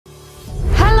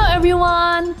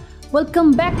everyone!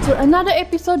 Welcome back to another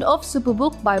episode of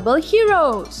Superbook Bible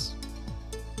Heroes.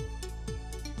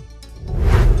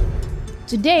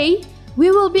 Today,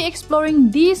 we will be exploring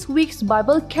this week's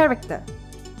Bible character.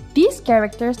 These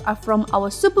characters are from our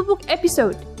Superbook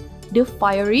episode, The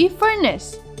Fiery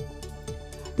Furnace.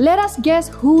 Let us guess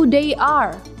who they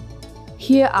are.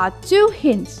 Here are two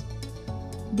hints.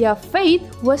 Their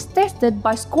faith was tested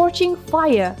by scorching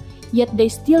fire, yet they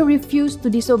still refused to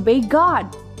disobey God.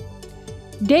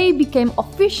 They became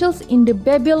officials in the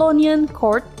Babylonian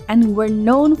court and were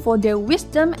known for their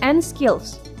wisdom and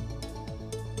skills.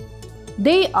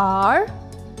 They are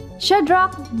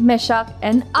Shadrach, Meshach,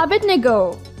 and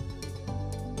Abednego.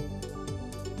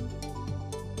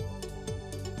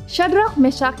 Shadrach,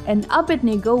 Meshach, and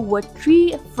Abednego were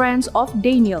three friends of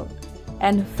Daniel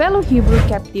and fellow Hebrew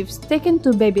captives taken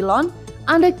to Babylon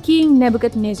under King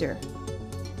Nebuchadnezzar.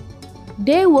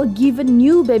 They were given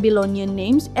new Babylonian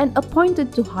names and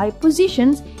appointed to high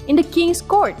positions in the king's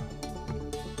court.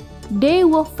 They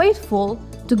were faithful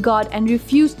to God and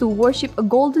refused to worship a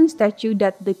golden statue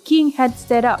that the king had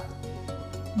set up.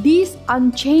 This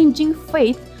unchanging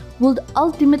faith would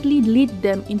ultimately lead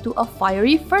them into a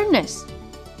fiery furnace.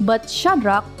 But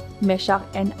Shadrach, Meshach,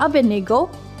 and Abednego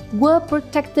were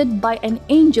protected by an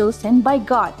angel sent by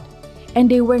God, and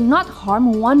they were not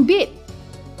harmed one bit.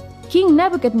 King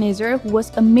Nebuchadnezzar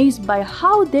was amazed by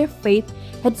how their faith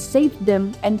had saved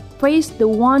them and praised the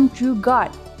one true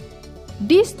God.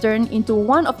 This turned into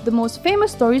one of the most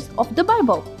famous stories of the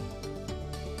Bible.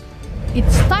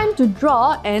 It's time to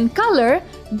draw and color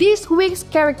this week's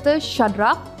characters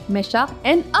Shadrach, Meshach,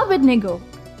 and Abednego.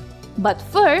 But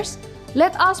first,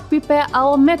 let us prepare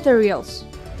our materials.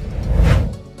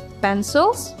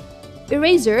 Pencils,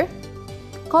 eraser,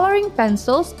 coloring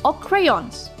pencils or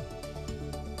crayons.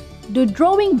 The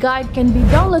drawing guide can be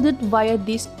downloaded via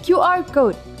this QR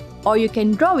code, or you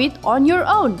can draw it on your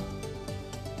own.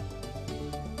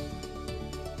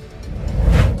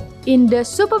 In the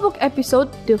Superbook episode,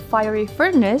 The Fiery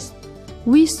Furnace,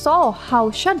 we saw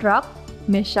how Shadrach,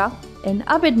 Meshach, and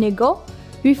Abednego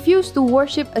refused to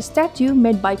worship a statue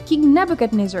made by King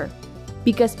Nebuchadnezzar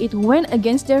because it went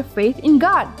against their faith in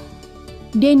God.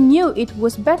 They knew it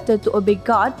was better to obey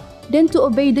God than to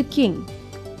obey the king,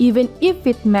 even if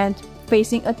it meant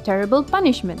facing a terrible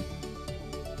punishment.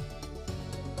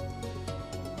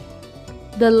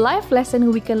 The life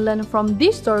lesson we can learn from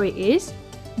this story is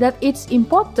that it's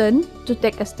important to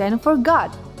take a stand for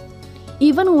God,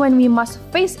 even when we must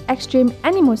face extreme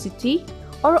animosity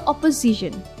or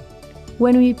opposition.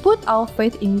 When we put our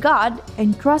faith in God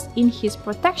and trust in His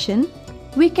protection,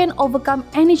 we can overcome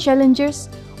any challenges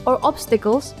or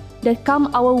obstacles that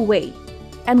come our way.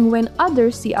 And when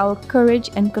others see our courage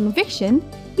and conviction,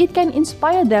 it can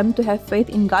inspire them to have faith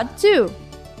in God too.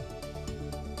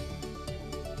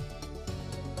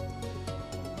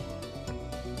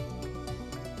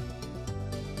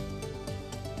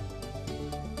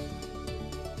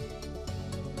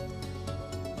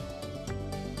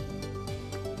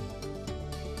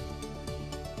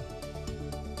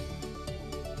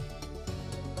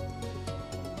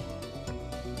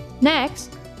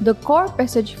 Next, the core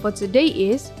passage for today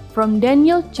is from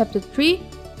Daniel chapter 3,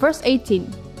 verse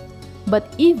 18. But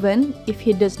even if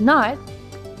he does not,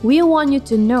 we want you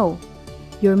to know,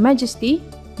 Your Majesty,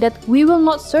 that we will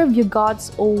not serve your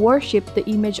gods or worship the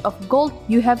image of gold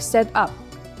you have set up.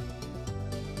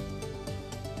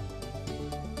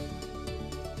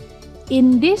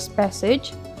 In this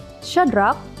passage,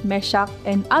 Shadrach, Meshach,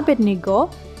 and Abednego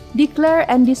declare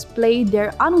and display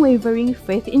their unwavering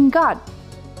faith in God,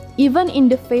 even in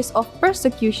the face of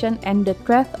persecution and the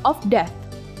threat of death.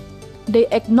 They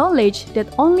acknowledge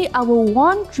that only our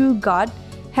one true God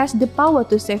has the power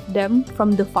to save them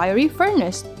from the fiery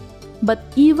furnace. But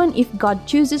even if God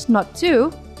chooses not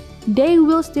to, they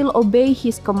will still obey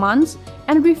His commands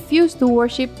and refuse to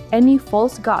worship any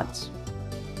false gods.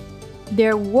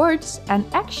 Their words and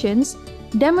actions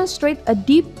demonstrate a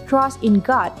deep trust in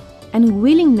God and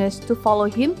willingness to follow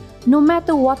Him no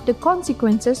matter what the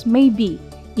consequences may be,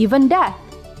 even death.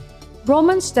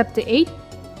 Romans chapter 8,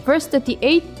 verse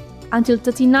 38 until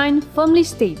 39 firmly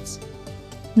states,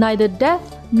 Neither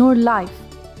death nor life,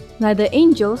 neither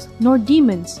angels nor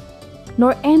demons,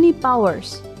 nor any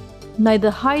powers, neither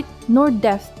height nor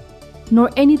depth, nor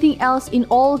anything else in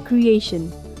all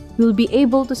creation will be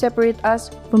able to separate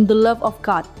us from the love of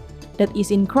God that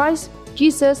is in Christ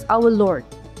Jesus our Lord.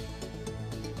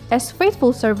 As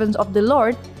faithful servants of the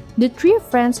Lord, the three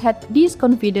friends had this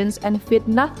confidence and feared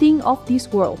nothing of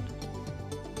this world.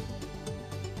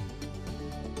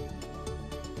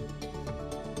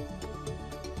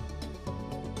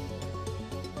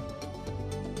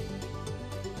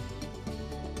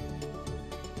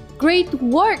 Great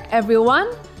work,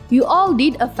 everyone! You all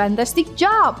did a fantastic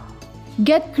job!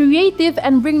 Get creative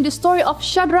and bring the story of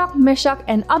Shadrach, Meshach,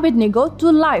 and Abednego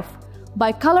to life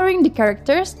by coloring the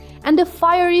characters and the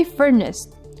fiery furnace.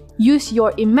 Use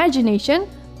your imagination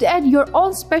to add your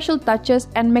own special touches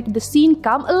and make the scene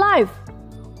come alive.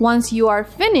 Once you are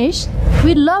finished,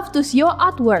 we'd love to see your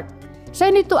artwork.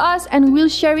 Send it to us and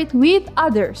we'll share it with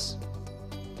others.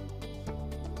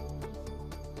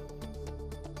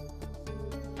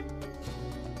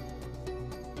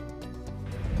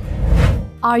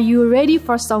 Are you ready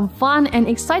for some fun and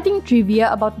exciting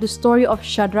trivia about the story of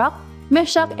Shadrach,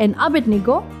 Meshach, and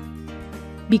Abednego?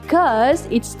 Because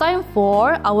it's time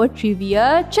for our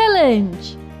trivia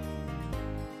challenge!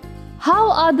 How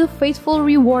are the faithful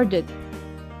rewarded?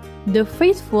 The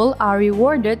faithful are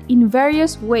rewarded in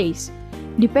various ways,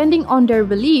 depending on their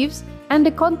beliefs and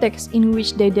the context in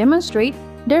which they demonstrate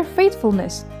their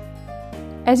faithfulness.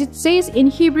 As it says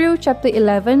in Hebrews chapter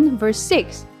 11, verse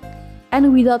 6,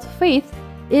 "And without faith,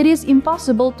 it is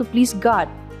impossible to please God,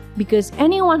 because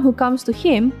anyone who comes to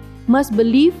Him must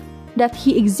believe that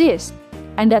He exists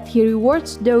and that He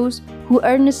rewards those who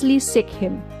earnestly seek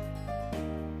Him."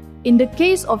 In the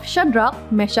case of Shadrach,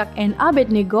 Meshach, and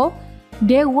Abednego,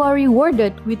 they were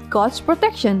rewarded with God's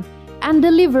protection and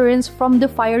deliverance from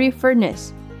the fiery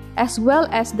furnace, as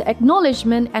well as the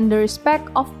acknowledgement and the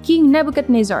respect of King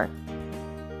Nebuchadnezzar.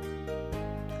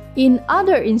 In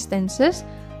other instances,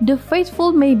 the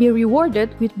faithful may be rewarded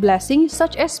with blessings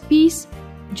such as peace,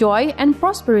 joy, and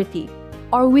prosperity,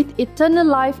 or with eternal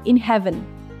life in heaven.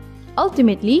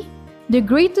 Ultimately, the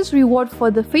greatest reward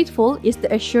for the faithful is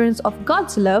the assurance of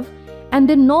God's love and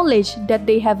the knowledge that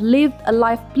they have lived a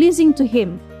life pleasing to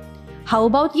Him. How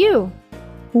about you?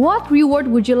 What reward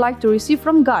would you like to receive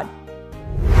from God?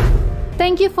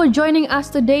 Thank you for joining us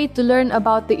today to learn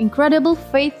about the incredible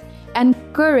faith and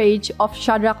courage of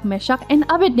Shadrach, Meshach, and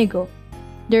Abednego.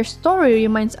 Their story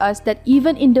reminds us that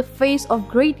even in the face of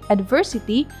great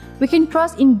adversity, we can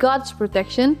trust in God's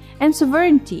protection and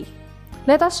sovereignty.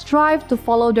 Let us strive to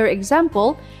follow their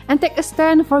example and take a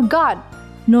stand for God,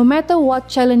 no matter what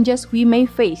challenges we may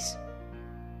face.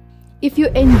 If you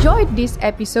enjoyed this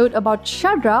episode about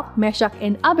Shadrach, Meshach,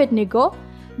 and Abednego,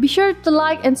 be sure to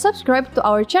like and subscribe to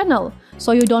our channel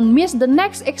so you don't miss the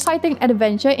next exciting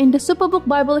adventure in the Superbook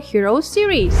Bible Heroes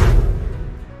series.